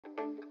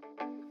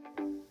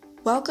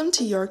Welcome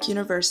to York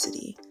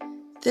University.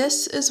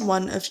 This is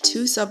one of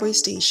 2 subway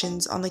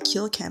stations on the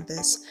Keele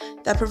campus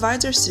that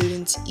provides our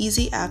students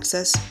easy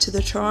access to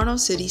the Toronto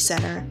City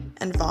Centre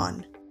and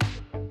Vaughan.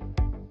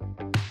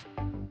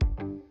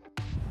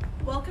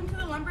 Welcome to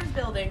the Lumbers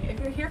building.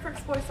 If you're here for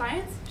Explore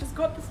Science, just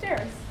go up the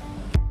stairs.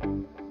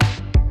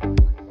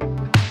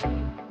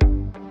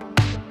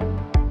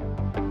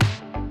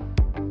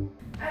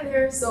 Hi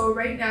there, so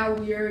right now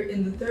we are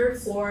in the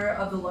 3rd floor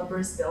of the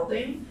Lumbers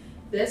building.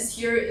 This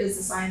here is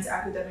the Science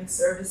Academic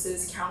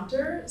Services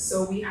counter.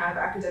 So we have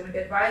academic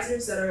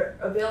advisors that are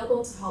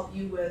available to help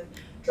you with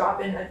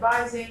drop-in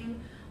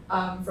advising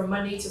from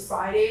Monday to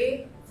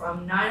Friday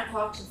from 9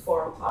 o'clock to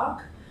 4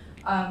 o'clock.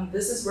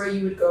 This is where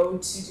you would go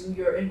to do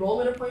your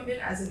enrollment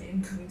appointment as an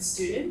incoming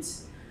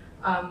student.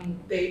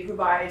 They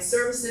provide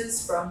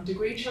services from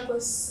degree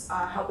checklists,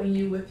 helping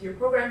you with your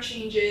program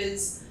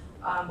changes,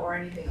 or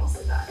anything else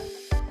like that.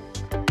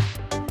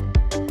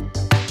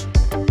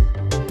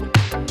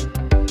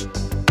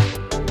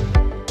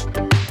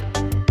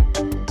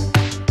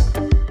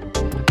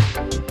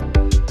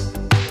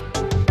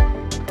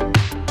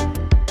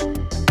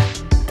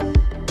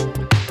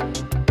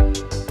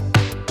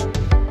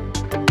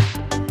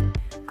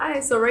 Hi,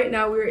 so right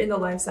now we're in the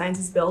Life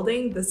Sciences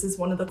building. This is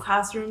one of the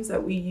classrooms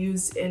that we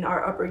use in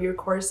our upper year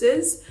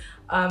courses.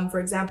 For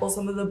example,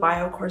 some of the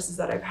bio courses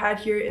that I've had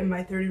here in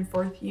my 3rd and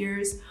 4th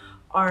years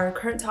are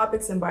current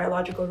topics in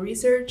biological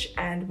research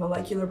and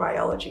molecular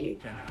biology.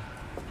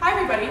 Hi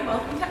everybody,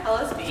 welcome to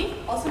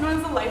LSB, also known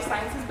as the Life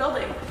Sciences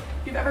building.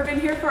 If you've ever been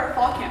here for our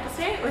fall campus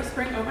day or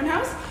spring open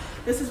house,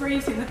 this is where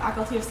you've seen the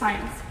Faculty of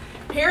Science.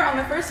 Here on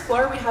the 1st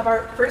floor, we have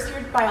our 1st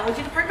year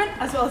biology department,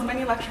 as well as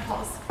many lecture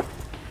halls.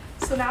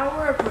 So now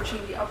we're approaching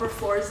the upper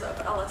floors of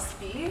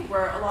LSB,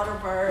 where a lot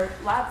of our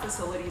lab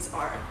facilities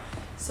are.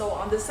 So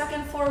on the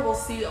 2nd floor, we'll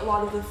see a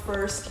lot of the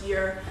 1st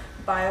year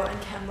bio and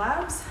chem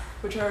labs,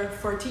 which are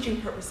for teaching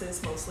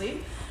purposes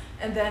mostly.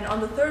 And then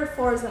on the 3rd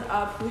floors and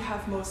up, we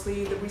have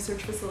mostly the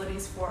research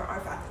facilities for our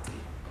faculty.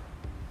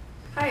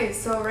 Hi,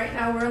 so right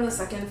now we're on the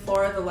 2nd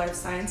floor of the Life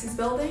Sciences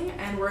building,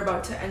 and we're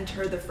about to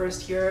enter the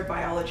 1st year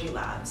biology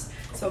labs.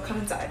 So come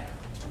inside.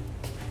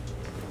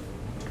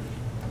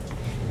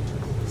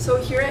 So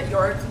here at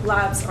York,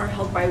 labs are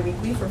held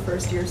bi-weekly for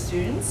 1st year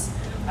students.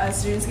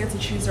 Students get to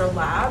choose their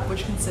lab,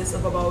 which consists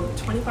of about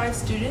 25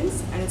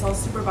 students, and it's all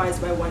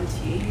supervised by 1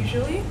 TA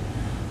usually.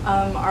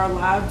 Our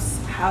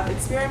labs have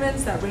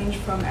experiments that range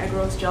from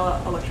agarose gel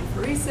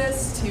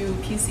electrophoresis to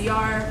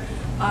PCR,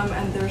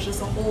 and there's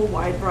just a whole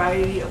wide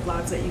variety of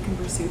labs that you can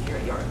pursue here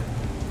at York.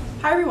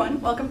 Hi everyone,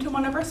 welcome to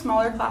one of our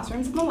smaller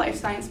classrooms in the Life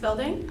Science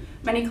building.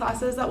 Many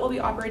classes that will be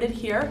operated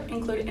here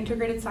include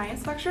integrated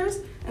science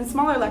lectures and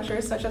smaller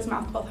lectures such as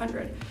Math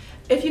 1200.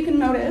 If you can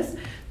notice,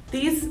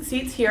 these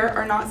seats here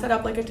are not set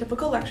up like a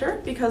typical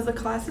lecture because the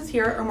classes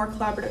here are more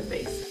collaborative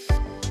based.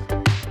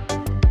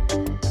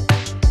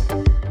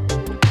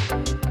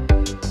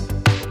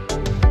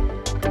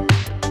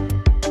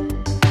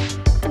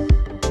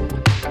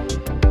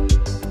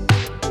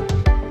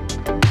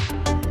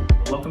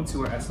 Welcome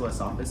to our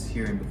SOS office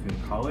here in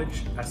Bethune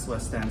College.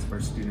 SOS stands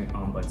for Student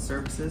On-Led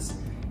Services.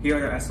 Here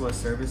at our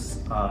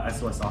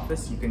SOS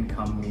office, you can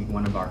come meet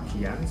one of our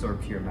PMs or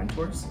peer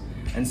mentors.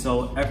 And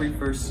so every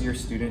 1st year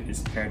student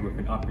is paired with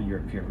an upper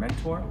year peer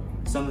mentor.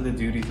 Some of the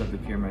duties of the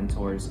peer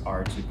mentors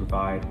are to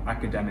provide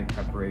academic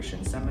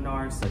preparation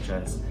seminars such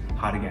as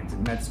how to get into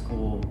med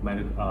school,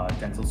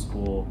 dental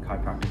school,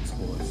 chiropractic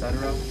school,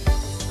 etc.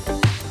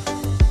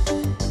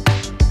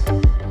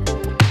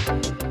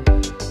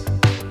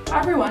 Hi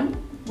everyone,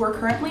 we're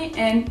currently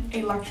in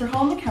a lecture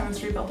hall in the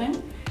chemistry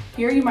building.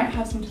 Here you might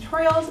have some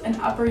tutorials and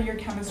upper year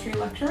chemistry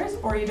lectures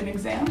or even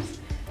exams.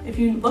 If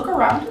you look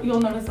around,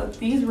 you'll notice that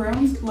these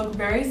rooms look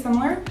very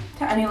similar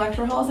to any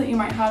lecture halls that you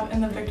might have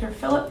in the Victor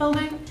Phillip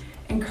building.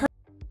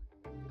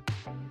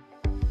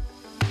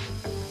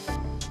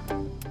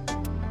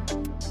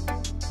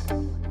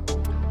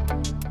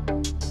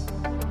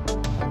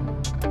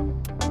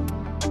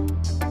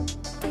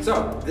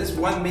 So, this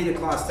 1 meter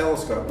class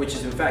telescope, which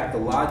is in fact the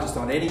largest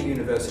on any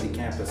university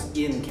campus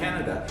in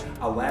Canada,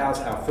 allows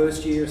our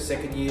 1st year,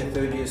 2nd year,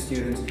 3rd year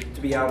students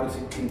to be able to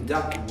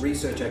conduct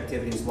research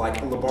activities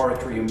like a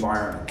laboratory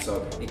environment.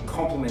 So it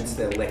complements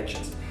their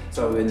lectures.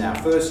 So in our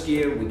 1st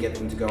year, we get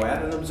them to go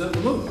out and observe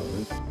the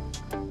moon.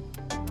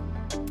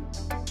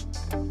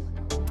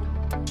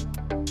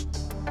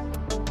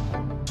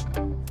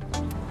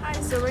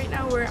 So right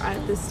now we're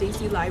at the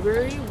Stacy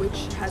Library,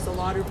 which has a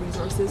lot of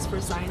resources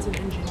for science and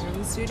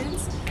engineering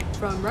students,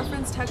 from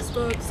reference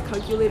textbooks,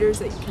 calculators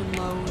that you can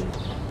loan,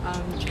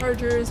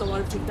 chargers, a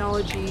lot of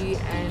technology,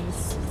 and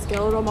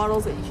skeletal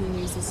models that you can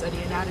use to study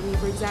anatomy,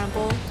 for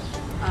example.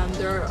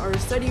 There are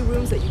study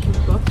rooms that you can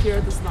book here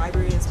at this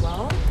library as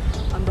well.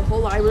 The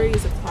whole library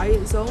is a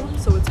quiet zone,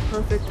 so it's a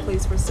perfect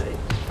place for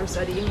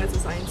studying as a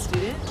science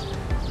student.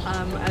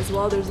 As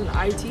well, there's an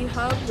IT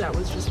hub that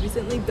was just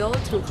recently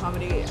built to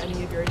accommodate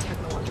any of your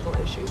technological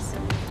issues.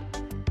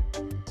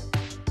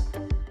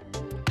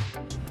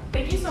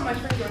 Thank you so much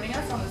for joining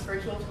us on this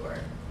virtual tour.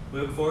 We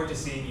look forward to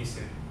seeing you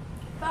soon.